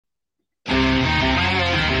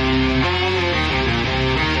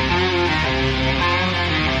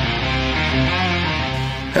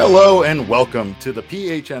Hello and welcome to the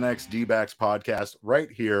PHNX D-backs podcast right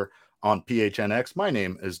here on PHNX. My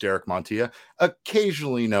name is Derek Montilla,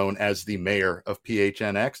 occasionally known as the mayor of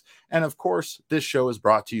PHNX. And of course, this show is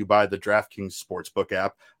brought to you by the DraftKings Sportsbook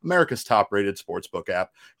app, America's top-rated sportsbook app.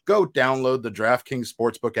 Go download the DraftKings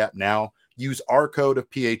Sportsbook app now. Use our code of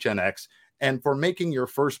PHNX. And for making your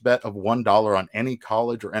first bet of $1 on any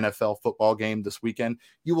college or NFL football game this weekend,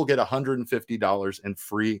 you will get $150 in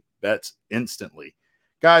free bets instantly.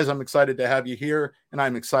 Guys, I'm excited to have you here, and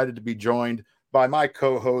I'm excited to be joined by my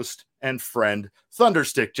co-host and friend,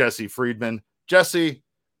 Thunderstick Jesse Friedman. Jesse,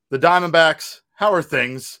 the Diamondbacks, how are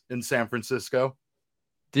things in San Francisco?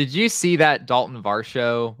 Did you see that Dalton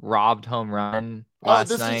Var-Show robbed home run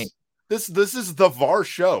last night? This is the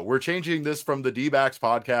Var-Show. We're changing this from the D-backs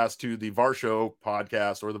podcast to the Var-Show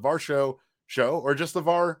podcast, or the Var-Show show, or just the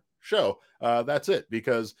Var-Show. That's it,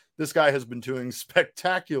 because this guy has been doing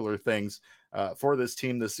spectacular things for this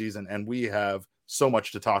team this season, and we have so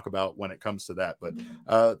much to talk about when it comes to that. But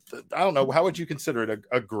I don't know, how would you consider it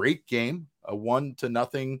a great game, a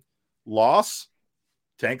 1-0 loss?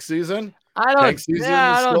 Tank season? Tank season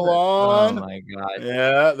is still on. Oh my god!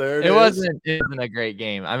 Yeah, there it is. It wasn't a great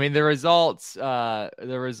game. I mean, the results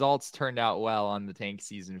turned out well on the tank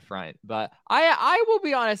season front, but I will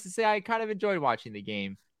be honest and say I kind of enjoyed watching the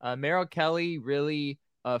game. Merrill Kelly really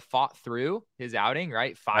fought through his outing,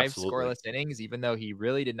 right? Five scoreless innings, even though he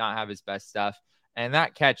really did not have his best stuff. And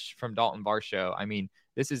that catch from Dalton Var-Show, I mean,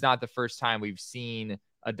 this is not the first time we've seen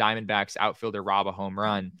a Diamondbacks outfielder rob a home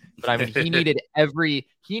run, but I mean, he needed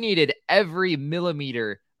every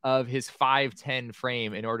millimeter of his 5'10"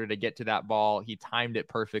 frame in order to get to that ball. He timed it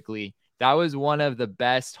perfectly. That was one of the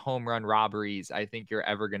best home run robberies I think you're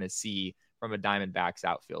ever going to see from a Diamondbacks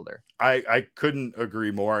outfielder. I couldn't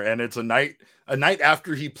agree more. And it's a night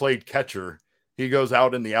after he played catcher, he goes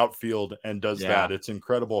out in the outfield and does that. It's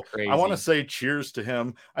incredible. Crazy. I want to say cheers to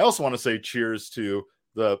him. I also want to say cheers to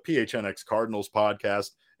the PHNX Cardinals podcast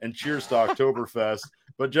and cheers to Oktoberfest.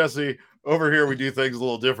 But Jesse, over here, we do things a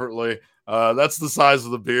little differently. That's the size of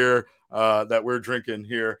the beer that we're drinking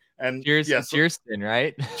here. And cheers to Cheerston,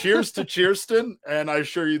 right? Cheers to Cheerston. And I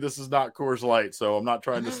assure you, this is not Coors Light, so I'm not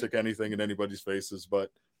trying to stick anything in anybody's faces.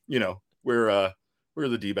 But you know, we're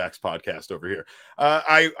the D-backs podcast over here.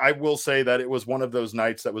 I will say that it was one of those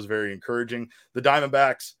nights that was very encouraging. The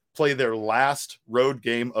Diamondbacks play their last road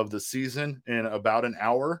game of the season in about an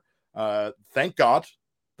hour. Thank God,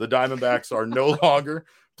 the Diamondbacks are no longer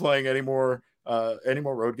playing any more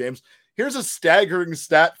road games. Here's a staggering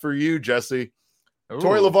stat for you, Jesse. Ooh.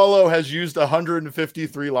 Torey Lovullo has used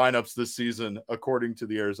 153 lineups this season, according to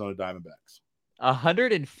the Arizona Diamondbacks.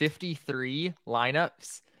 153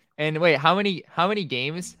 lineups? And wait, how many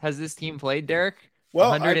games has this team played, Derek?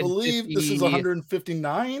 Well, I believe this is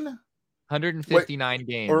 159. 159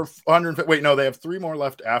 games. Or 100. Wait, no, they have 3 more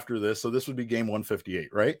left after this, so this would be game 158,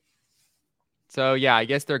 right? So yeah, I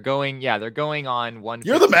guess they're going on 1.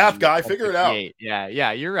 You're the math guy. Figure it out.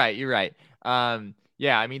 Yeah, you're right.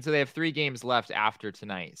 Yeah, I mean, so they have 3 games left after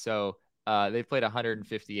tonight. So they've played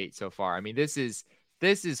 158 so far. I mean, this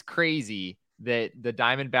is crazy that the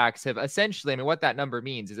Diamondbacks have essentially, I mean, what that number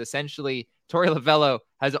means is essentially Torey Lovullo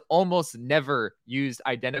has almost never used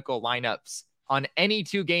identical lineups on any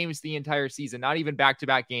 2 games the entire season, not even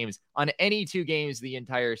back-to-back games, on any 2 games the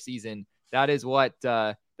entire season. That is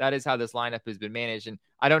how this lineup has been managed. And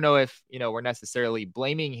I don't know if, we're necessarily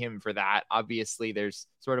blaming him for that. Obviously, there's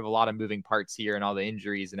sort of a lot of moving parts here and all the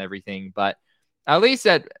injuries and everything. But at least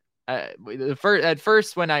at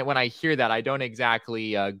first, when I hear that, I don't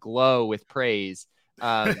exactly glow with praise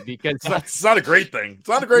because it's not a great thing. It's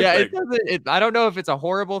not a great thing. I don't know if it's a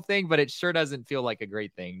horrible thing, but it sure doesn't feel like a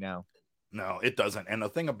great thing. No, it doesn't. And the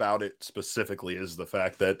thing about it specifically is the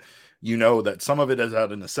fact that that some of it is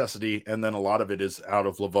out of necessity, and then a lot of it is out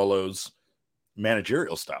of Lovullo's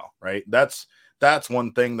managerial style, right? That's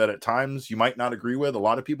one thing that at times you might not agree with. A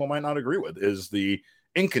lot of people might not agree with is the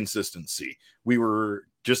inconsistency. We were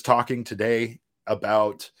just talking today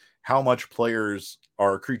about how much players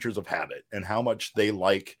are creatures of habit and how much they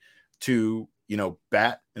like to,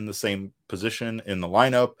 bat in the same position in the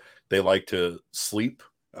lineup. They like to sleep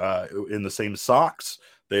in the same socks.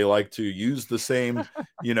 They like to use the same,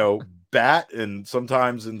 bat, and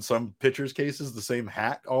sometimes in some pitchers' cases, the same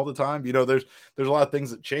hat all the time. There's a lot of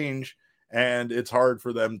things that change, and it's hard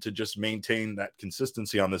for them to just maintain that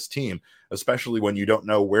consistency on this team, especially when you don't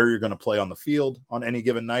know where you're going to play on the field on any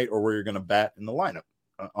given night or where you're going to bat in the lineup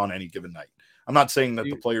on any given night. I'm not saying that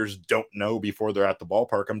the players don't know before they're at the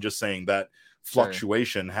ballpark. I'm just saying that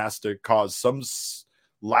fluctuation has to cause some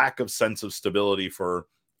lack of sense of stability for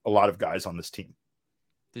a lot of guys on this team.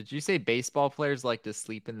 Did you say baseball players like to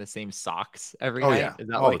sleep in the same socks every Oh night?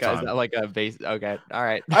 yeah, all the Is that time. like a base? Okay, all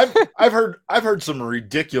right. I've heard some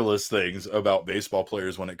ridiculous things about baseball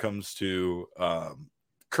players when it comes to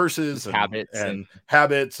curses Just habits and and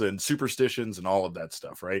habits and superstitions and all of that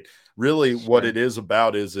stuff, right? Really, what sure. it is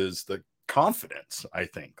about is the confidence. I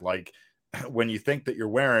think, like when you think that you're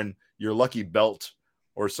wearing your lucky belt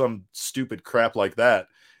or some stupid crap like that,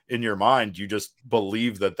 in your mind, you just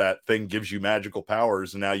believe that that thing gives you magical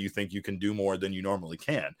powers, and now you think you can do more than you normally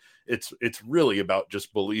can. It's really about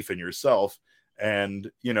just belief in yourself.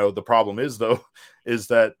 And the problem is, though, is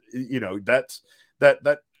that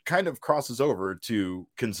that kind of crosses over to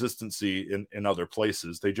consistency in other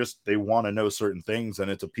places. They want to know certain things,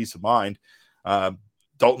 and it's a peace of mind. uh,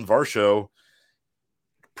 Dalton Varsho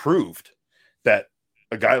proved that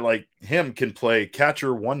a guy like him can play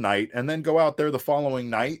catcher one night and then go out there the following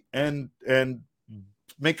night and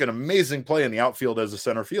make an amazing play in the outfield as a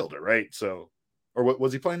center fielder, right? So, or what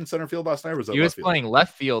was he playing in center field last night, or was that He was left field? playing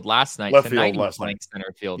left field last night. Left Tonight field he's last night. playing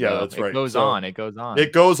center field, Yeah, though. that's It right. goes So on. It goes on.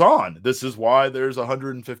 it goes on. This is why there's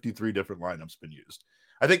 153 different lineups been used.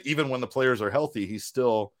 I think even when the players are healthy,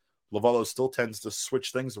 Lovallo still tends to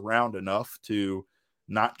switch things around enough to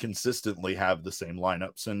not consistently have the same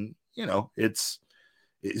lineups. And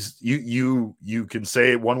you can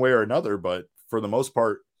say it one way or another, but for the most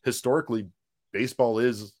part, historically, baseball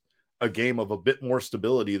is a game of a bit more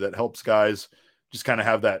stability that helps guys just kind of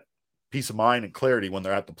have that peace of mind and clarity when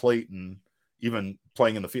they're at the plate and even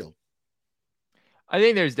playing in the field. I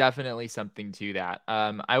think there's definitely something to that.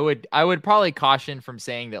 I would probably caution from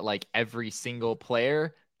saying that like every single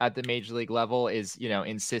player at the major league level is, True.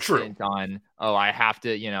 insistent on, oh, I have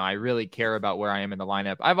to, I really care about where I am in the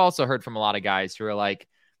lineup. I've also heard from a lot of guys who are like,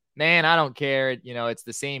 man, I don't care. It's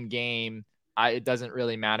the same game. It doesn't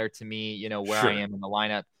really matter to me, where I Sure. am in the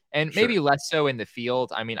lineup, and maybe Sure. less so in the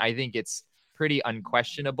field. I mean, I think it's pretty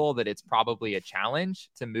unquestionable that it's probably a challenge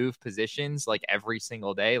to move positions like every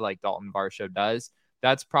single day, like Dalton Varsho does.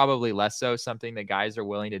 That's probably less so something that guys are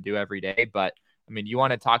willing to do every day. But I mean, you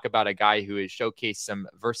want to talk about a guy who has showcased some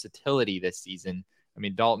versatility this season. I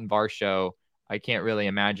mean, Dalton Varsho, I can't really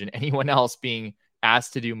imagine anyone else being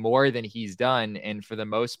asked to do more than he's done. And for the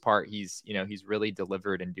most part, he's really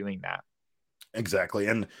delivered in doing that. Exactly.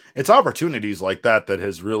 And it's opportunities like that that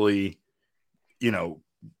has really, you know,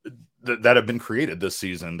 that have been created this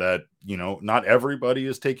season that, not everybody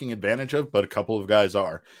is taking advantage of, but a couple of guys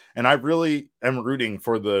are. And I really am rooting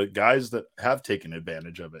for the guys that have taken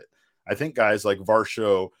advantage of it. I think guys like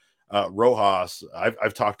Var-Show, Rojas,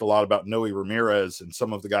 I've talked a lot about Noe Ramirez and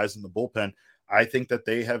some of the guys in the bullpen. I think that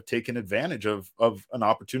they have taken advantage of an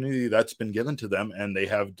opportunity that's been given to them, and they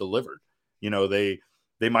have delivered.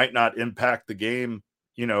 They might not impact the game,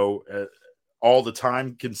 all the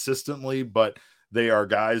time consistently, but they are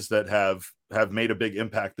guys that have made a big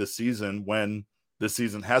impact this season when this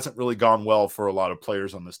season hasn't really gone well for a lot of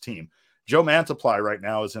players on this team. Joe Mantiply right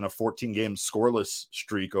now is in a 14 game scoreless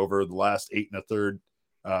streak over the last 8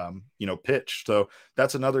 1/3 pitch. So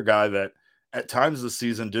that's another guy that at times this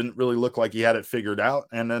season didn't really look like he had it figured out,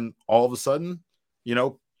 and then all of a sudden,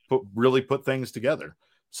 put things together.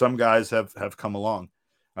 Some guys have come along.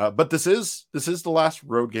 But this is the last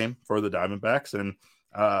road game for the Diamondbacks, and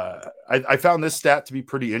I found this stat to be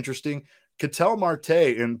pretty interesting. Ketel Marte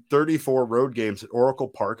in 34 road games at Oracle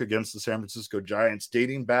Park against the San Francisco Giants,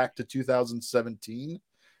 dating back to 2017,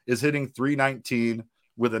 is hitting 319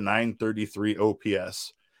 with a 933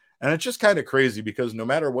 OPS. And it's just kind of crazy because no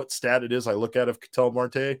matter what stat it is I look at of Ketel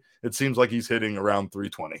Marte, it seems like he's hitting around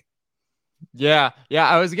 320. Yeah, yeah.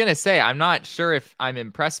 I was gonna say I'm not sure if I'm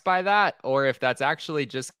impressed by that or if that's actually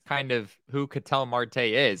just kind of who Ketel Marte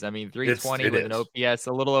is. I mean, 320 It with an is. OPS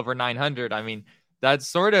a little over 900. I mean, that's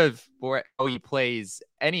sort of where how he plays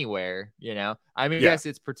anywhere. I mean, I Yeah, guess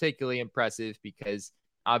it's particularly impressive because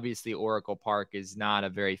obviously Oracle Park is not a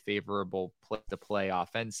very favorable place to play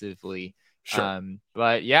offensively. sure.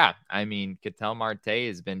 But yeah, I mean, Ketel Marte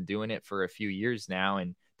has been doing it for a few years now,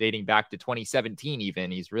 and dating back to 2017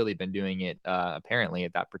 even. He's really been doing it apparently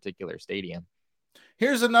at that particular stadium.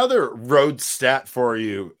 Here's another road stat for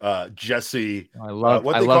you, Jesse.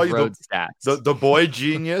 What I they call love you, road the stats. the boy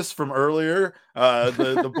genius from earlier,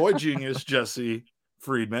 the boy genius Jesse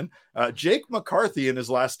Friedman. Jake McCarthy in his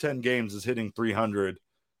last 10 games is hitting 300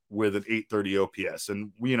 with an 830 OPS,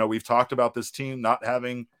 and we've talked about this team not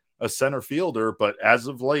having a center fielder, but as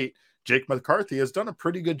of late, Jake McCarthy has done a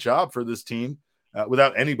pretty good job for this team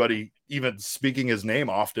without anybody even speaking his name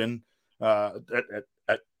often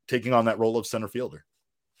at taking on that role of center fielder.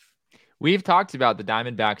 we've talked about the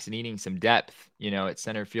Diamondbacks needing some depth, at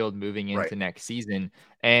center field moving Right. into next season.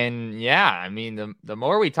 And yeah, I mean, the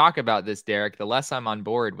more we talk about this, Derek, the less I'm on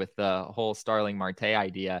board with the whole Starling Marte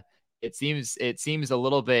idea. It seems a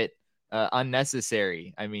little bit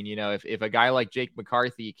unnecessary. I mean, if a guy like Jake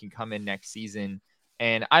McCarthy can come in next season,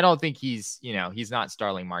 and I don't think he's not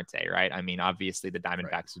Starling Marte, right? I mean, obviously the Right.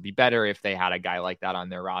 Diamondbacks would be better if they had a guy like that on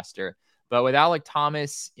their roster. But with Alec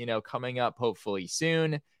Thomas, coming up hopefully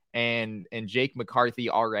soon, and Jake McCarthy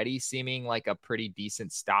already seeming like a pretty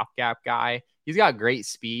decent stopgap guy. He's got great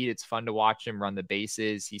speed. It's fun to watch him run the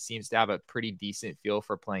bases. He seems to have a pretty decent feel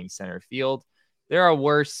for playing center field. There are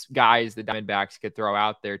worse guys the Diamondbacks could throw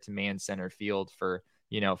out there to man center field for,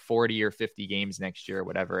 40 or 50 games next year,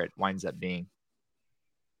 whatever it winds up being.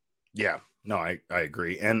 Yeah, no, I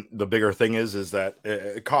agree. And the bigger thing is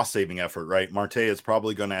that cost saving effort, right? Marte is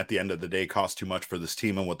probably going to, at the end of the day, cost too much for this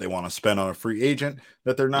team and what they want to spend on a free agent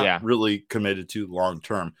that they're not Yeah. really committed to long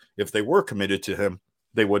term. If they were committed to him,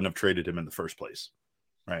 they wouldn't have traded him in the first place.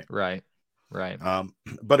 Right. Right.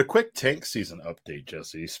 But a quick tank season update,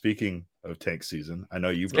 Jesse. Speaking of tank season, I know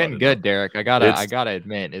you It's brought getting it good, up. Derek. I gotta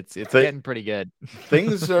admit, it's getting pretty good.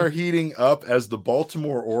 Things are heating up as the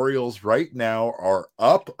Baltimore Orioles right now are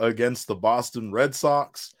up against the Boston Red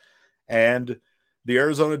Sox, and the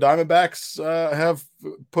Arizona Diamondbacks have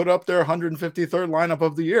put up their 153rd lineup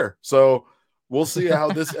of the year. So we'll see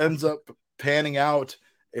how this ends up panning out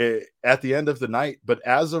at the end of the night. But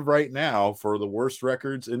as of right now, for the worst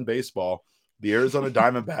records in baseball, the Arizona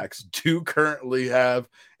Diamondbacks do currently have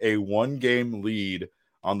a 1-game lead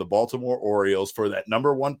on the Baltimore Orioles for that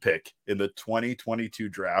number 1 pick in the 2022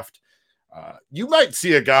 draft. You might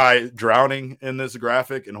see a guy drowning in this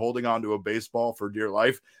graphic and holding onto a baseball for dear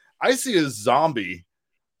life. I see a zombie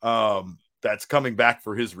that's coming back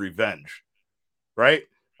for his revenge, right?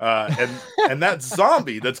 And that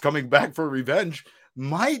zombie that's coming back for revenge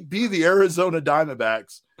might be the Arizona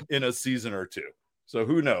Diamondbacks in a season or two. So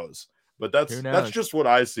who knows? But that's just what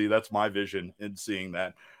I see. That's my vision in seeing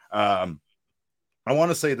that. I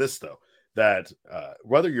want to say this, though, that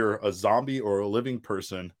whether you're a zombie or a living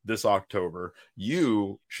person this October,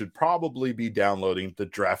 you should probably be downloading the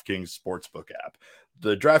DraftKings Sportsbook app.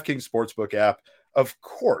 The DraftKings Sportsbook app, of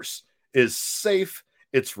course, is safe,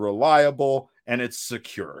 it's reliable, and it's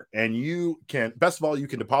secure. And best of all, you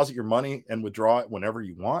can deposit your money and withdraw it whenever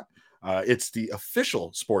you want. It's the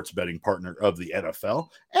official sports betting partner of the NFL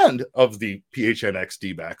and of the PHNX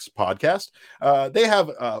D-backs podcast. They have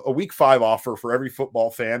a week 5 offer for every football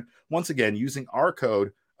fan. Once again, using our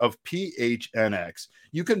code of PHNX,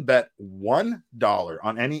 you can bet $1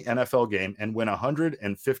 on any NFL game and win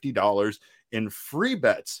 $150 in free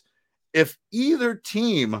bets if either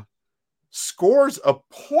team scores a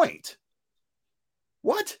point.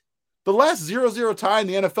 What? The last 0-0 tie in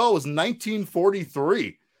the NFL was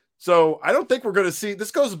 1943. So I don't think we're going to see.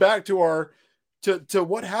 This goes back to to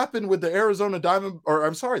what happened with the Arizona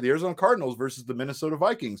Cardinals versus the Minnesota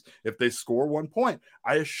Vikings. If they score 1 point,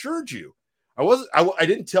 I assured you, I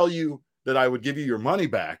didn't tell you that I would give you your money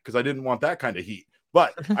back because I didn't want that kind of heat.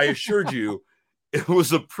 But I assured you it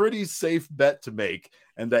was a pretty safe bet to make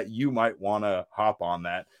and that you might want to hop on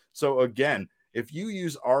that. So again, if you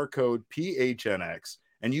use our code PHNX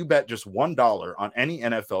and you bet just $1 on any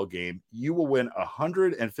NFL game, you will win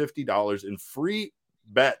 $150 in free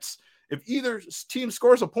bets. If either team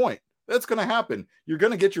scores a point, that's going to happen. You're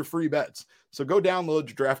going to get your free bets. So go download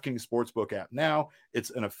the DraftKings Sportsbook app now. It's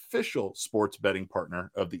an official sports betting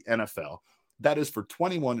partner of the NFL. That is for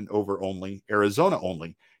 21 and over only, Arizona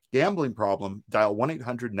only. Gambling problem, dial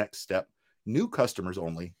 1-800-NEXT-STEP. New customers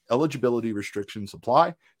only. Eligibility restrictions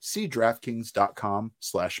apply. See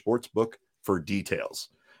DraftKings.com/sportsbook for details.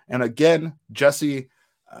 And again, Jesse,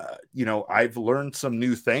 I've learned some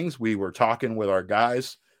new things. We were talking with our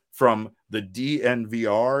guys from the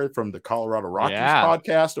DNVR, from the Colorado Rockies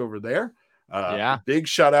podcast over there. Big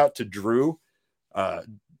shout out to Drew.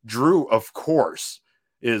 Drew, of course,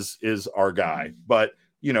 is our guy. But,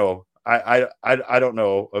 I don't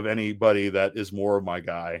know of anybody that is more of my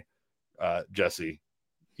guy, Jesse.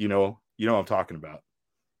 You know what I'm talking about.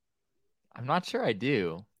 I'm not sure I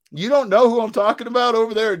do. You don't know who I'm talking about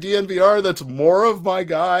over there at DNVR? That's more of my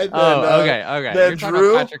guy than, okay. Than You're talking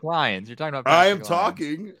Drew. about Patrick Lyons. You're talking about Patrick I am Lyons.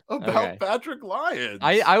 talking about Patrick Lyons.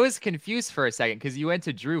 I was confused for a second because you went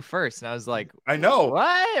to Drew first, and I was like, I know.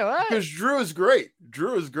 What? Because Drew is great.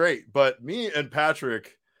 But me and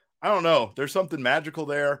Patrick, I don't know. There's something magical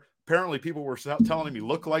there. Apparently, people were telling him he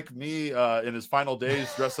looked like me in his final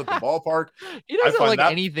days dressed at the ballpark. He doesn't look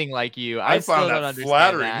anything like you. I found that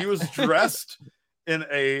flattering. He was dressed in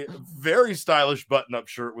a very stylish button-up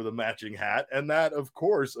shirt with a matching hat, and that, of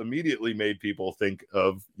course, immediately made people think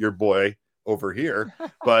of your boy over here.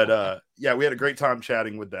 But yeah, we had a great time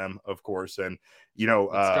chatting with them, of course, and It's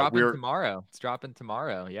dropping we're tomorrow. It's dropping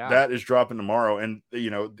tomorrow. Yeah. that is dropping tomorrow, and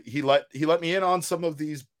he let me in on some of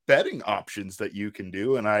these betting options that you can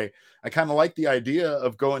do, and I kind of like the idea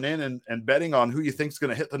of going in and betting on who you think is going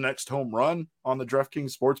to hit the next home run on the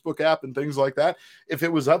DraftKings Sportsbook app and things like that. If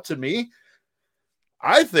it was up to me,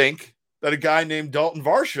 I think that a guy named Dalton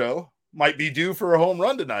Var-Show might be due for a home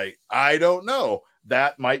run tonight. I don't know.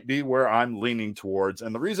 That might be where I'm leaning towards.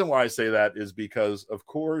 And the reason why I say that is because, of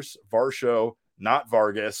course, Var-Show, not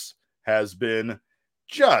Vargas, has been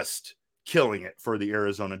just killing it for the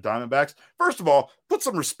Arizona Diamondbacks. First of all, put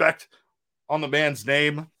some respect on the man's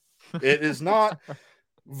name. It is not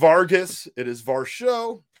Vargas, it is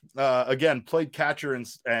Var-Show. Again, played catcher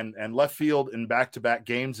and left field in back-to-back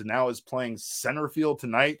games, and now is playing center field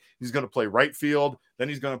tonight. He's going to play right field, then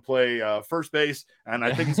he's going to play first base, and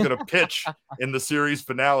I think he's going to pitch in the series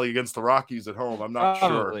finale against the Rockies at home. I'm not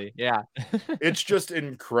sure. Yeah. It's just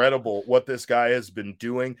incredible what this guy has been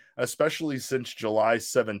doing, especially since July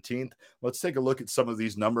 17th. Let's take a look at some of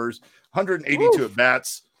these numbers. 182 at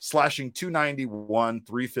bats, slashing 291,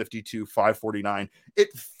 352, 549. It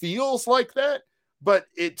feels like that, but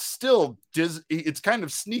it's still it's kind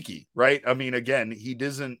of sneaky, right? I mean, again, he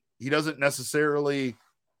doesn't necessarily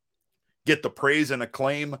get the praise and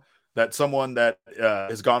acclaim that someone that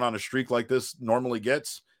has gone on a streak like this normally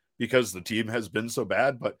gets because the team has been so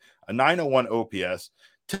bad. But a 901 OPS,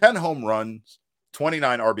 10 home runs,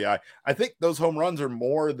 29 RBI. I think those home runs are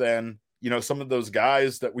more than some of those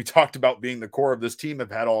guys that we talked about being the core of this team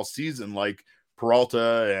have had all season, like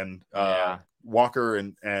Peralta and Walker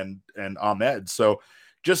and Ahmed. So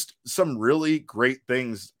just some really great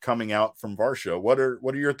things coming out from Var-Show. What are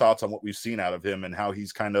your thoughts on what we've seen out of him and how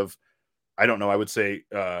he's kind of, I don't know, I would say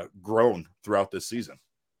grown throughout this season?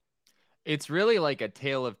 It's really like a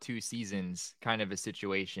tale of two seasons kind of a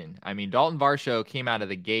situation. I mean, Dalton Var-Show came out of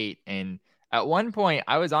the gate, and at one point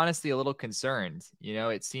I was honestly a little concerned.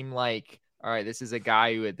 It seemed like, all right, this is a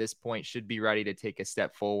guy who at this point should be ready to take a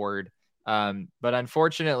step forward. But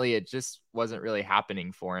unfortunately, it just wasn't really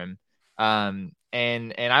happening for him. And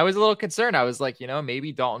I was a little concerned. I was like,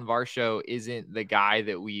 maybe Dalton Var-Show isn't the guy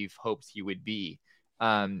that we've hoped he would be.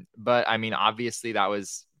 But I mean, obviously that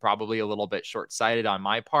was probably a little bit short-sighted on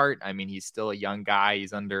my part. I mean, he's still a young guy.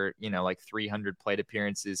 He's under, like 300 plate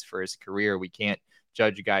appearances for his career. We can't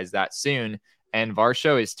judge guys that soon. And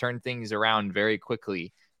Var-Show has turned things around very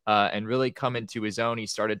quickly. And really come into his own. He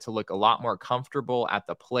started to look a lot more comfortable at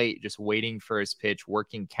the plate, just waiting for his pitch,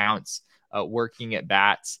 working counts, working at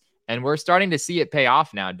bats. And we're starting to see it pay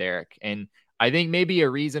off now, Derek. And I think maybe a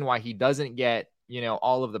reason why he doesn't get,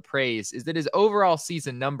 all of the praise is that his overall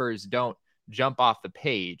season numbers don't jump off the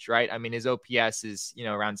page, right? I mean, his OPS is,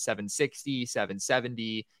 around 760,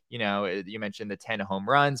 770. You mentioned the 10 home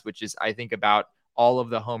runs, which is, I think, about all of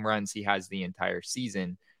the home runs he has the entire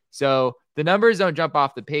season. So the numbers don't jump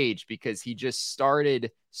off the page because he just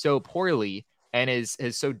started so poorly and has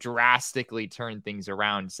so drastically turned things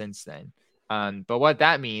around since then. But what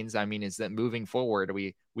that means, is that moving forward,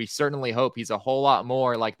 we certainly hope he's a whole lot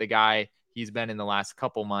more like the guy he's been in the last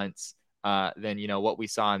couple months than what we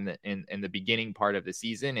saw in the beginning part of the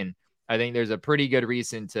season. And I think there's a pretty good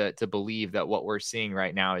reason to believe that what we're seeing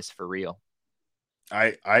right now is for real.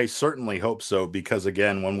 I certainly hope so, because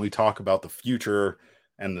again, when we talk about the future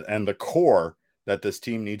and the core that this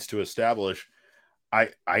team needs to establish, I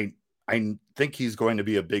think he's going to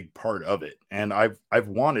be a big part of it. And I've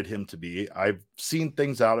wanted him to be. I've seen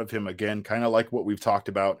things out of him, again, kind of like what we've talked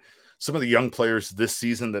about. Some of the young players this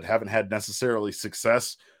season that haven't had necessarily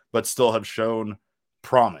success, but still have shown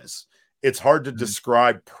promise. It's hard to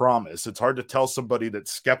describe promise. It's hard to tell somebody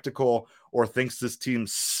that's skeptical or thinks this team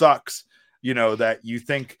sucks, that you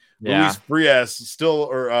think Luis Frias still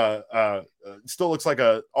looks like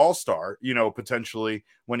a all-star, potentially,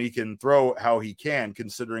 when he can throw how he can,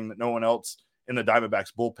 considering that no one else in the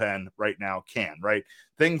Diamondbacks bullpen right now can, right?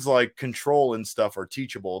 Things like control and stuff are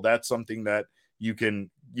teachable. That's something that you can,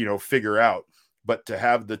 figure out. But to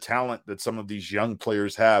have the talent that some of these young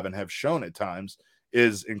players have and have shown at times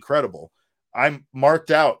is incredible. I'm marked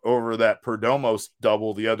out over that Perdomo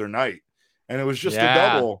double the other night, and it was just a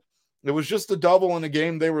double. It was just a double in a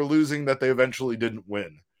game they were losing that they eventually didn't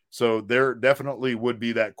win. So there definitely would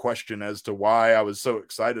be that question as to why I was so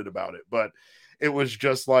excited about it. But it was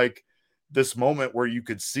just like this moment where you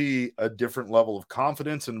could see a different level of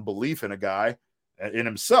confidence and belief in a guy, in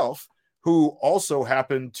himself, who also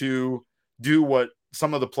happened to do what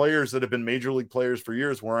some of the players that have been major league players for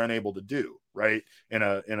years were unable to do. right? In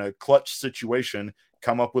a clutch situation,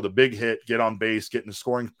 come up with a big hit, get on base, get in a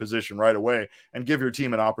scoring position right away, and give your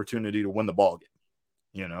team an opportunity to win the ball game.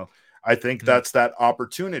 You know, I think that's that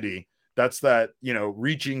opportunity. That's that, you know,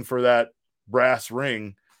 reaching for that brass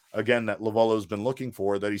ring again that Lovullo's been looking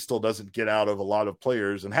for, that he still doesn't get out of a lot of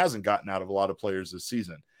players and hasn't gotten out of a lot of players this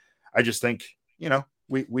season. I just think, you know,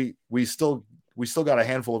 we still got a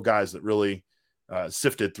handful of guys that really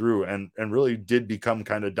sifted through and really did become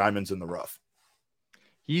kind of diamonds in the rough.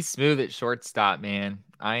 He's smooth at shortstop, man.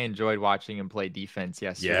 I enjoyed watching him play defense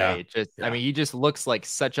yesterday. I mean, he just looks like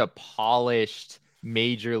such a polished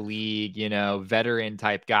major league, you know, veteran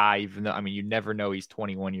type guy, even though, I mean, you never know he's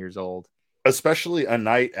 21 years old. Especially a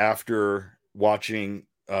night after watching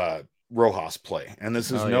Rojas play. And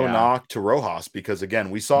this is knock to Rojas, because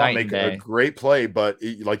again, we saw him make a great play, but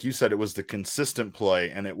like you said, it was the consistent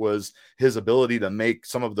play, and it was his ability to make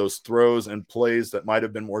some of those throws and plays that might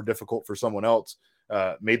have been more difficult for someone else,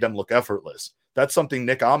 made them look effortless. That's something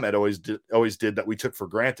Nick Ahmed always did that we took for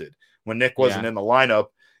granted. When Nick wasn't in the lineup,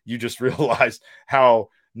 you just realized how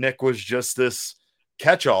Nick was just this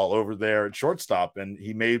catch-all over there at shortstop, and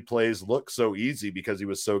he made plays look so easy because he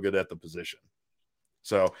was so good at the position.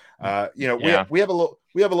 So, you know, we have a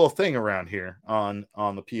little thing around here on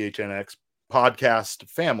the PHNX podcast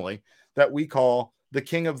family that we call the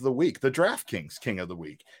King of the Week, the DraftKings King of the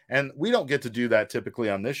Week. And we don't get to do that typically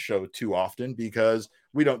on this show too often because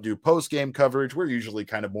we don't do post-game coverage. We're usually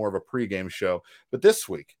kind of more of a pre-game show. But this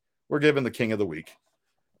week, we're giving the King of the Week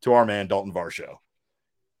to our man, Dalton Var-Show.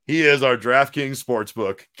 He is our DraftKings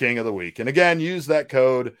Sportsbook King of the Week. And again, use that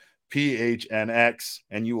code PHNX,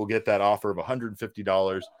 and you will get that offer of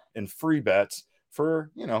 $150 in free bets for,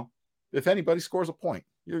 you know, if anybody scores a point.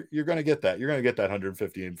 You're going to get that. You're going to get that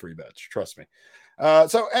 150 in free bets. Trust me.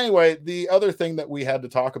 So anyway, the other thing that we had to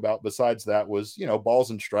talk about besides that was, you know, balls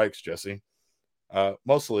and strikes, Jesse.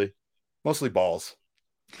 Mostly balls.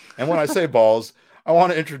 And when I say balls, I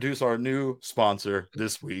want to introduce our new sponsor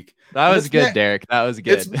this week. That was good, Derek. That was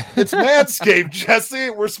good. It's Manscaped,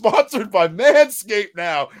 Jesse. We're sponsored by Manscaped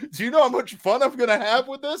now. Do you know how much fun I'm going to have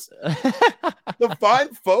with this? The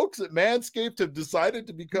fine folks at Manscaped have decided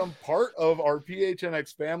to become part of our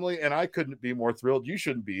PHNX family, and I couldn't be more thrilled. You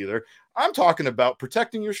shouldn't be either. I'm talking about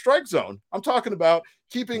protecting your strike zone. I'm talking about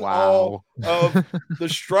keeping all of the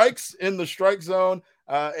strikes in the strike zone.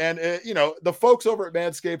 You know, the folks over at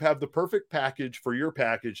Manscaped have the perfect package for your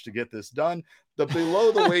package to get this done. The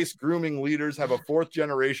below the waist grooming leaders have a 4th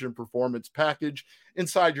generation performance package.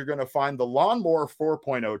 Inside, you're going to find the Lawnmower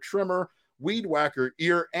 4.0 trimmer, Weed Whacker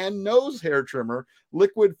ear and nose hair trimmer,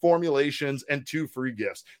 liquid formulations, and 2 free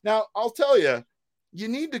gifts. Now, I'll tell you, you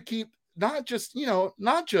need to keep not just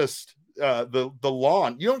the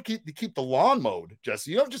lawn. You don't keep the lawn mowed,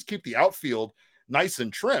 Jesse. You don't just keep the outfield nice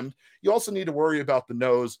and trimmed. You also need to worry about the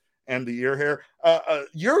nose and the ear hair.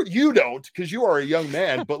 You don't, because you are a young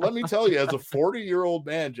man. But let me tell you, as a 40-year-old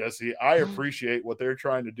man, Jesse, I appreciate what they're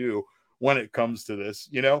trying to do when it comes to this,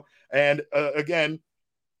 you know. And again,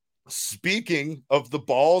 speaking of the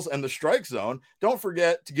balls and the strike zone, don't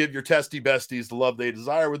forget to give your testy besties the love they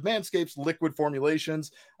desire with Manscaped's liquid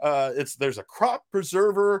formulations. There's a crop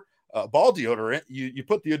preserver, ball deodorant. You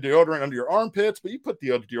put the deodorant under your armpits, but you put the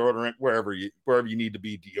deodorant wherever you need to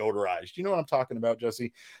be deodorized. You know what I'm talking about,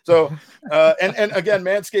 Jesse? So, and again,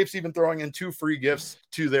 Manscaped's even throwing in 2 free gifts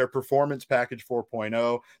to their Performance Package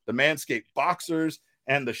 4.0, the Manscaped Boxers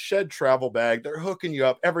and the Shed Travel Bag. They're hooking you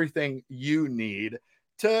up everything you need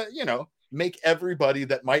to, you know, make everybody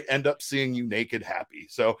that might end up seeing you naked happy.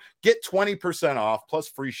 So get 20% off plus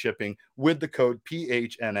free shipping with the code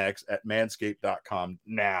PHNX at manscaped.com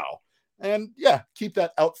now. And yeah, keep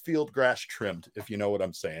that outfield grass trimmed, if you know what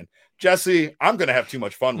I'm saying. Jesse, I'm going to have too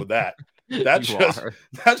much fun with that. That's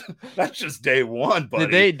just day one,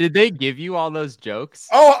 buddy. Did they give you all those jokes?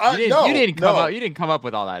 Oh, you didn't come up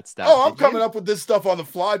with all that stuff. Oh, I'm coming up with this stuff on the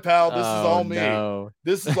fly, pal. This is all me. No.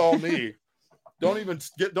 This is all me. Don't even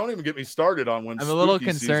get me started on when I'm a little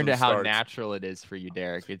concerned at how natural it is for you,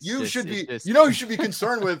 Derek. You should be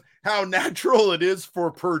concerned with how natural it is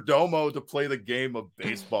for Perdomo to play the game of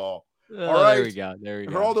baseball. All right. There we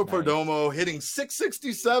go. Geraldo Perdomo hitting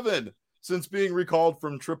 .667 since being recalled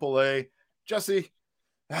from AAA. Jesse,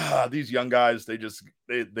 these young guys, they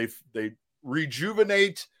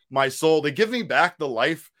rejuvenate my soul. They give me back the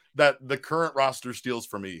life that the current roster steals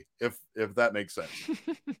from me, if that makes sense.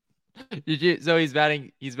 So he's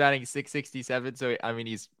batting .667. So I mean,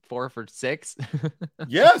 he's 4 for 6.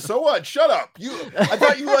 Yeah. So what? Shut up. I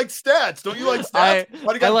thought you liked stats. Don't you like stats? Why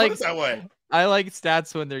do you gotta put it that way? I like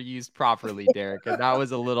stats when they're used properly, Derek, and that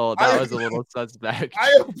was a little suspect.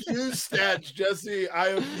 I abuse stats, Jesse. I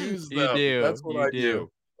abuse You them. That's do, what you I do.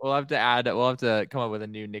 do. We'll have to come up with a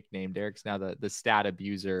new nickname. Derek's now the stat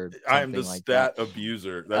abuser, I am the something like that. stat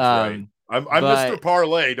abuser. That's right. I'm Mr. But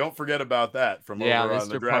Parlay. Don't forget about that from yeah, over on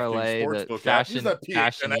the Mr. DraftKings Parlay, the Sportsbook app. Use that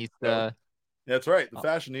PHNX. fashionista. That's right, the Oh,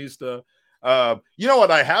 fashionista. You know what?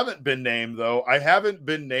 I haven't been named though. I haven't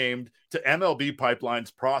been named to MLB Pipeline's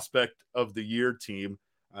Prospect of the Year team.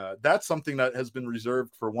 That's something that has been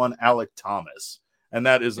reserved for one Alec Thomas, and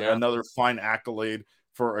that is yeah. another fine accolade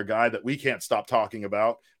for a guy that we can't stop talking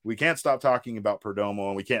about. We can't stop talking about Perdomo,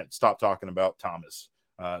 and we can't stop talking about Thomas.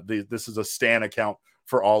 This is a Stan account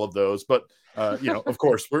for all of those, but of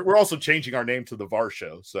course, we're also changing our name to the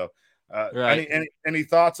Var-Show. So, Right. any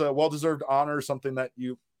thoughts? Well-deserved honor, something that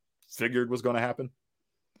you figured was going to happen?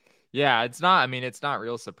 Yeah, it's not. I mean, it's not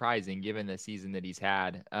real surprising given the season that he's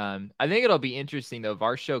had. I think it'll be interesting though.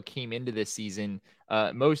 Var-Show came into this season.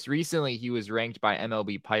 Most recently, he was ranked by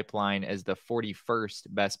MLB Pipeline as the 41st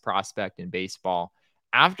best prospect in baseball.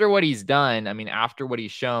 After what he's done, I mean, after what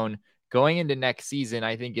he's shown going into next season,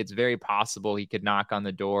 I think it's very possible he could knock on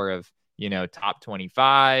the door of top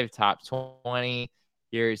 25, top 20.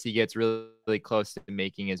 Here as he gets really, really close to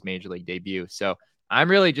making his major league debut. So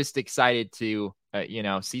I'm really just excited to,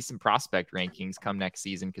 see some prospect rankings come next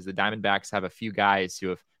season because the Diamondbacks have a few guys who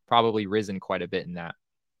have probably risen quite a bit in that.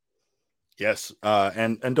 Yes,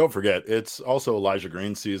 and don't forget, it's also Elijah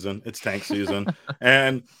Green season. It's tank season,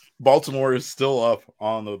 and Baltimore is still up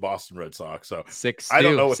on the Boston Red Sox. So 6-2, I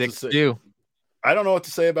don't know what to 6-2. say. I don't know what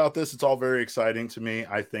to say about this. It's all very exciting to me.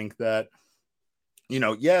 I think that,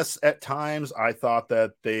 yes, at times I thought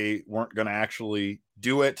that they weren't going to actually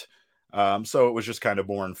do it. So it was just kind of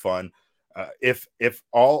more in fun. If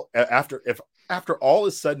after all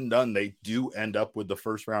is said and done, they do end up with the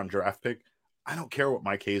first round draft pick. I don't care what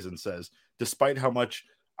Mike Hazen says, despite how much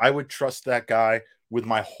I would trust that guy with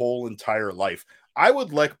my whole entire life. I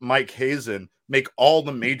would let Mike Hazen make all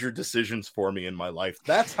the major decisions for me in my life.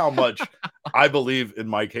 That's how much I believe in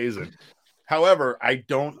Mike Hazen. However, I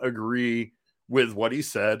don't agree with what he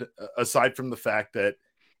said, aside from the fact that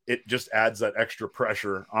it just adds that extra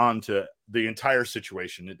pressure onto the entire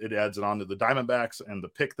situation. It adds it onto the Diamondbacks and the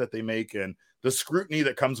pick that they make and the scrutiny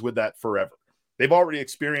that comes with that forever. They've already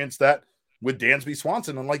experienced that with Dansby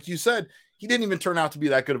Swanson. And like you said, he didn't even turn out to be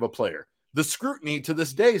that good of a player. The scrutiny to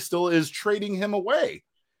this day still is trading him away.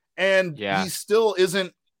 And he still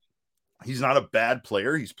isn't, he's not a bad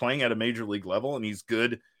player. He's playing at a major league level and he's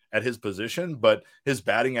good at his position, but his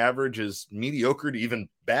batting average is mediocre to even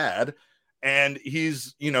bad. And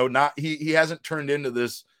he's, not, he hasn't turned into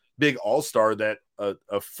this big all-star that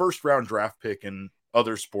a first round draft pick in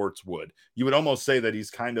other sports would. You would almost say that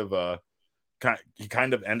he's kind of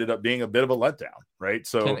ended up being a bit of a letdown, right?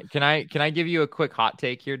 So can I give you a quick hot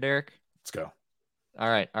take here, Derek? Let's go. All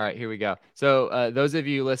right, here we go. So those of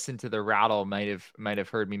you who listen to the rattle might have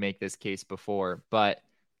heard me make this case before, but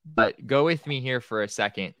go with me here for a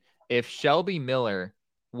second. If Shelby Miller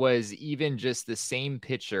was even just the same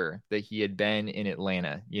pitcher that he had been in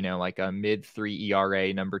Atlanta, like a mid-3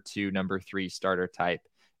 ERA, number 2, number 3 starter type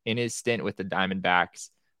in his stint with the Diamondbacks,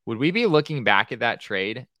 would we be looking back at that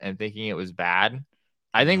trade and thinking it was bad?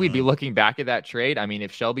 I think we'd be looking back at that trade. I mean,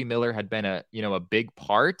 if Shelby Miller had been a big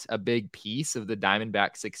part, a big piece of the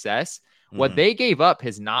Diamondback success, what they gave up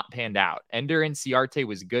has not panned out. Ender Inciarte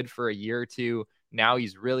was good for a year or two. Now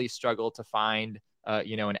he's really struggled to find,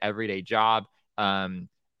 an everyday job.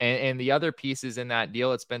 And the other pieces in that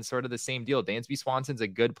deal, it's been sort of the same deal. Dansby Swanson's a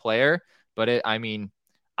good player, but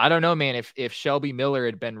I don't know, man, if Shelby Miller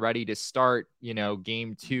had been ready to start,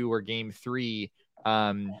 game 2 or game 3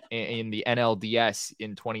 in the NLDS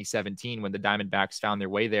in 2017 when the Diamondbacks found their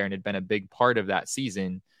way there and had been a big part of that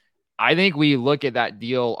season, I think we look at that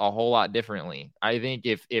deal a whole lot differently. I think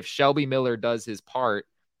if Shelby Miller does his part,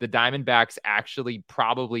 the Diamondbacks actually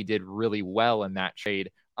probably did really well in that trade,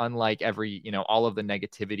 unlike all of the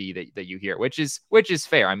negativity that you hear, which is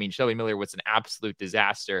fair. I mean, Shelby Miller was an absolute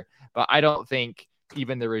disaster, but I don't think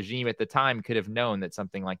even the regime at the time could have known that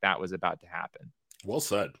something like that was about to happen. Well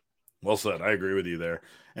said. Well said. I agree with you there.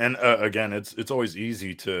 And again, it's always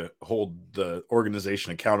easy to hold the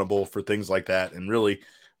organization accountable for things like that and really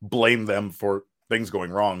blame them for things going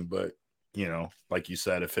wrong. But like you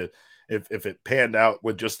said, if it panned out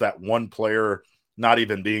with just that one player not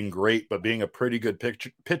even being great, but being a pretty good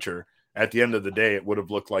pitcher, at the end of the day, it would have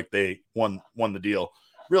looked like they won the deal.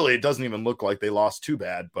 Really, it doesn't even look like they lost too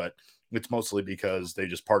bad, but it's mostly because they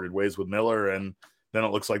just parted ways with Miller, and then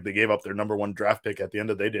it looks like they gave up their number 1 draft pick at the end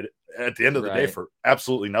of the day for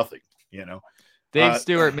absolutely nothing. Dave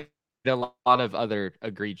Stewart a lot of other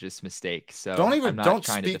egregious mistakes. So I'm not don't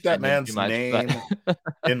trying to speak that defend him too man's much, but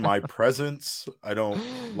name in my presence. I don't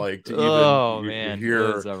like to even oh man, it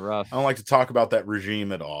was hear. a rough. I don't like to talk about that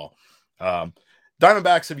regime at all. Um,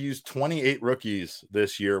 Diamondbacks have used 28 rookies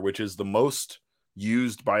this year, which is the most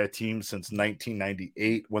used by a team since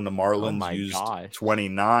 1998 when the Oh Marlins my used gosh.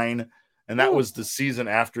 29. And that Whew. was the season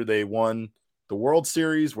after they won the World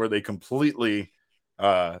Series where they completely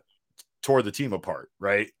tore the team apart,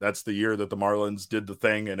 right? That's the year that the Marlins did the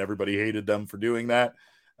thing and everybody hated them for doing that.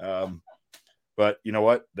 But you know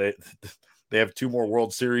what? They have 2 more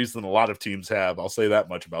World Series than a lot of teams have. I'll say that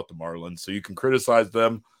much about the Marlins. So you can criticize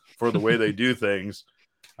them for the way they do things.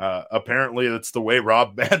 Apparently, it's the way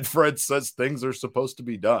Rob Manfred says things are supposed to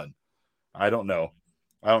be done. I don't know.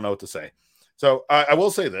 I don't know what to say. So I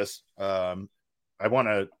will say this. I want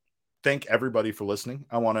to thank everybody for listening.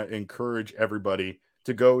 I want to encourage everybody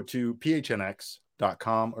to go to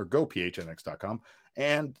phnx.com or go phnx.com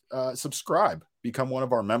and subscribe. Become one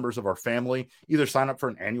of our members of our family. Either sign up for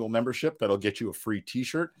an annual membership that'll get you a free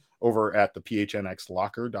t-shirt over at the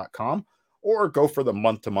phnxlocker.com or go for the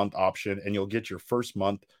month-to-month option and you'll get your first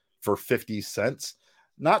month for 50 cents.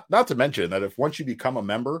 Not to mention that if once you become a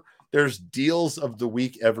member, there's deals of the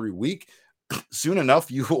week every week. Soon enough,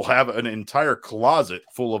 you will have an entire closet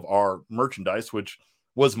full of our merchandise, which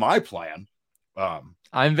was my plan.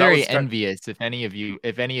 I'm very envious if any of you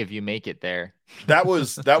make it there. That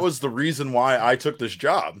was the reason why I took this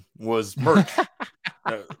job was merch.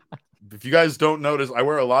 If you guys don't notice, I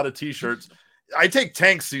wear a lot of t-shirts. I take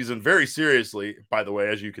tank season very seriously, by the way,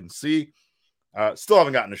 as you can see. Still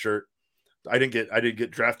haven't gotten a shirt. I didn't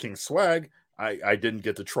get DraftKings swag. I didn't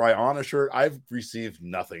get to try on a shirt. I've received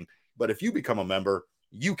nothing. But if you become a member,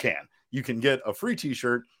 you can get a free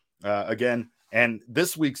t-shirt again. And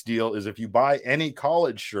this week's deal is if you buy any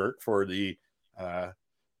college shirt for the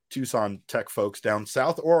Tucson Tech folks down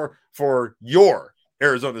south or for your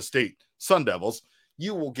Arizona State Sun Devils,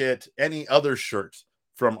 you will get any other shirt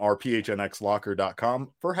from our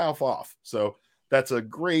phnxlocker.com for half off. So that's a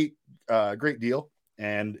great deal.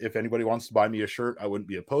 And if anybody wants to buy me a shirt, I wouldn't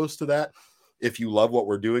be opposed to that. If you love what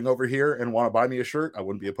we're doing over here and want to buy me a shirt, I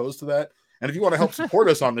wouldn't be opposed to that. And if you want to help support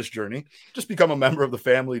us on this journey, just become a member of the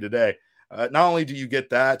family today. Not only do you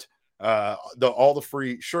get that, all the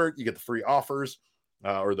free shirt, you get the free offers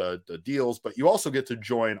or the deals, but you also get to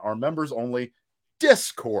join our members only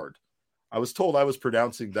Discord. I was told I was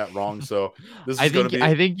pronouncing that wrong, so this is going to be.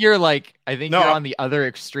 I think you're on the other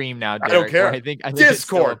extreme now, Derek. I don't care. I think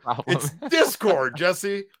Discord. It's Discord,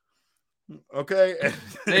 Jesse. Okay.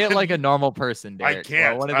 Say it like a normal person, Derek. I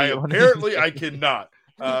can't. Apparently, I cannot.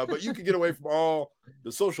 But you can get away from all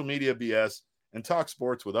the social media BS and talk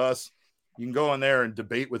sports with us. You can go in there and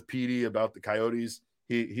debate with PD about the Coyotes.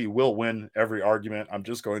 He will win every argument. I'm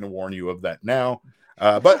just going to warn you of that now.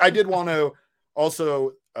 But I did want to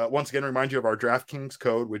also once again remind you of our DraftKings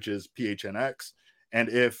code, which is PHNX. And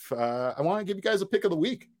if I want to give you guys a pick of the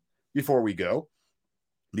week before we go,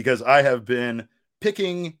 because I have been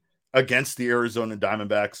picking against the Arizona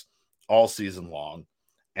Diamondbacks all season long.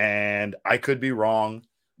 And I could be wrong.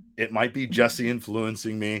 It might be Jesse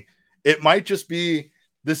influencing me. It might just be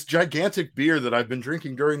this gigantic beer that I've been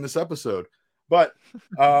drinking during this episode. But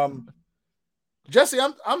Jesse,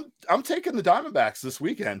 I'm taking the Diamondbacks this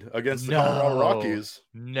weekend against the Colorado Rockies.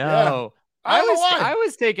 No. Yeah. I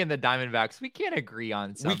was taking the Diamondbacks. We can't agree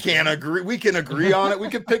on something. We can't agree. We can agree on it. We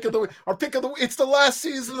can pick our pick of the week. It's the last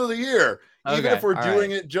season of the year. Okay, even if we're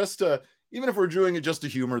doing it just to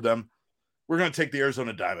humor them, we're going to take the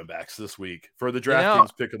Arizona Diamondbacks this week for the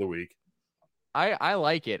DraftKings pick of the week. I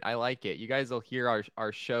like it. I like it. You guys will hear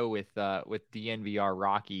our show with DNVR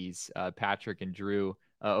Rockies, Patrick and Drew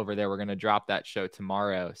over there. We're going to drop that show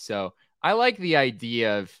tomorrow. So I like the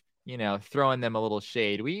idea of, throwing them a little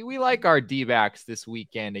shade. We like our D-backs this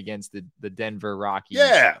weekend against the Denver Rockies.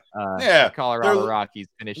 The Colorado Rockies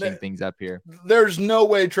finishing things up here. There's no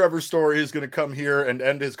way Trevor Story is going to come here and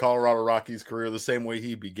end his Colorado Rockies career the same way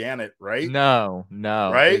he began it, right? No,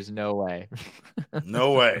 right? There's no way.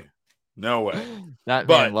 No way. No way. That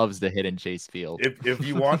man loves to hit and chase field. If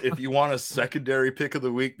you want a secondary pick of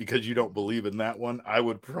the week because you don't believe in that one, I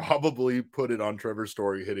would probably put it on Trevor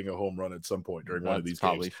Story hitting a home run at some point during one of these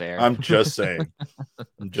probably games. Fair. I'm just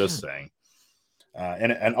saying.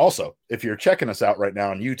 And also, if you're checking us out right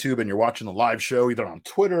now on YouTube and you're watching the live show, either on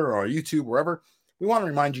Twitter or YouTube, wherever, we want to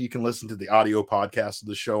remind you can listen to the audio podcast of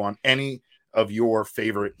the show on any of your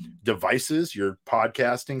favorite devices, your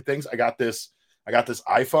podcasting things. I got this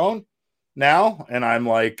iPhone now, and I'm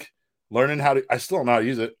like learning I still don't know how to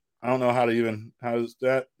use it. I don't know how's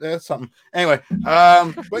that. That's something. Anyway,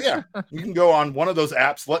 but yeah, you can go on one of those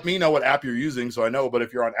apps. Let me know what app you're using so I know. But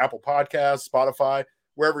if you're on Apple Podcasts, Spotify,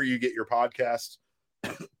 wherever you get your podcasts,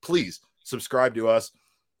 please subscribe to us.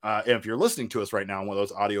 And if you're listening to us right now on one of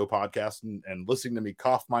those audio podcasts and listening to me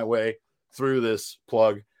cough my way through this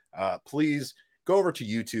plug, please go over to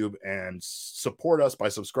YouTube and support us by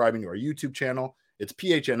subscribing to our YouTube channel. It's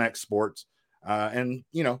PHNX Sports. And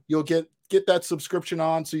you'll get that subscription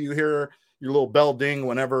on so you hear your little bell ding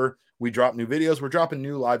whenever we drop new videos. We're dropping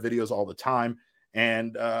new live videos all the time.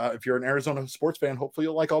 And if you're an Arizona sports fan, hopefully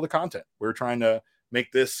you'll like all the content. We're trying to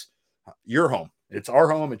make this your home. It's our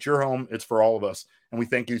home. It's your home. It's for all of us. And we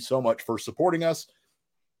thank you so much for supporting us.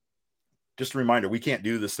 Just a reminder, we can't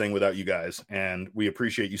do this thing without you guys. And we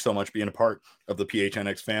appreciate you so much being a part of the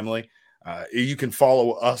PHNX family. You can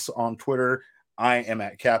follow us on Twitter. I am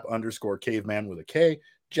at cap_caveman with a K.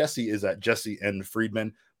 Jesse is at Jesse N.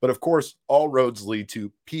 Friedman. But of course, all roads lead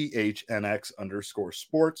to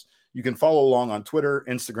PHNX_sports. You can follow along on Twitter,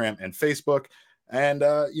 Instagram, and Facebook. And,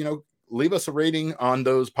 leave us a rating on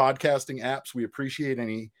those podcasting apps. We appreciate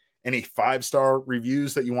any 5-star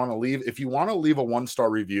reviews that you want to leave. If you want to leave a 1-star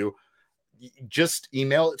review, just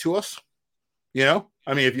email it to us.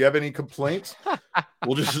 If you have any complaints,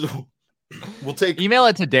 we'll take email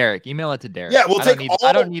it to Derek. Yeah,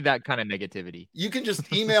 I don't need that kind of negativity. You can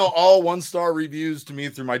just email all 1-star reviews to me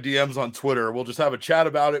through my DMs on Twitter. We'll just have a chat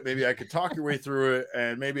about it. Maybe I could talk your way through it,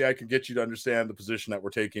 and maybe I could get you to understand the position that we're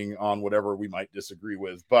taking on whatever we might disagree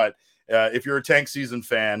with. But if you're a tank season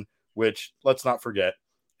fan, which let's not forget,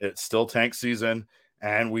 it's still tank season,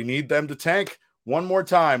 and we need them to tank one more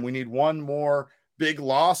time. We need one more big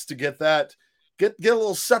loss to get that. Get a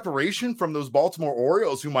little separation from those Baltimore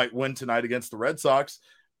Orioles who might win tonight against the Red Sox.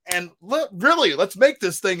 And let's make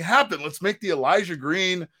this thing happen. Let's make the Elijah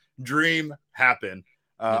Green dream happen.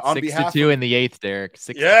 On 6-2 in the 8th, Derek.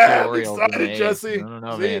 6-2 Orioles excited, Jesse. I don't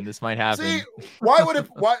know, man. This might happen.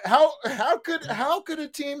 How could a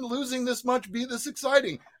team losing this much be this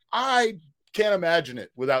exciting? I can't imagine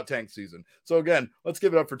it without tank season. So again, let's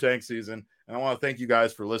give it up for tank season. And I want to thank you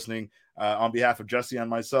guys for listening. On behalf of Jesse and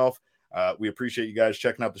myself, we appreciate you guys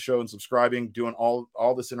checking out the show and subscribing, doing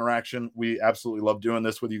all this interaction. We absolutely love doing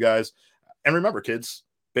this with you guys. And remember, kids,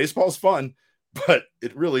 baseball's fun, but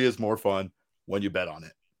it really is more fun when you bet on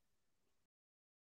it.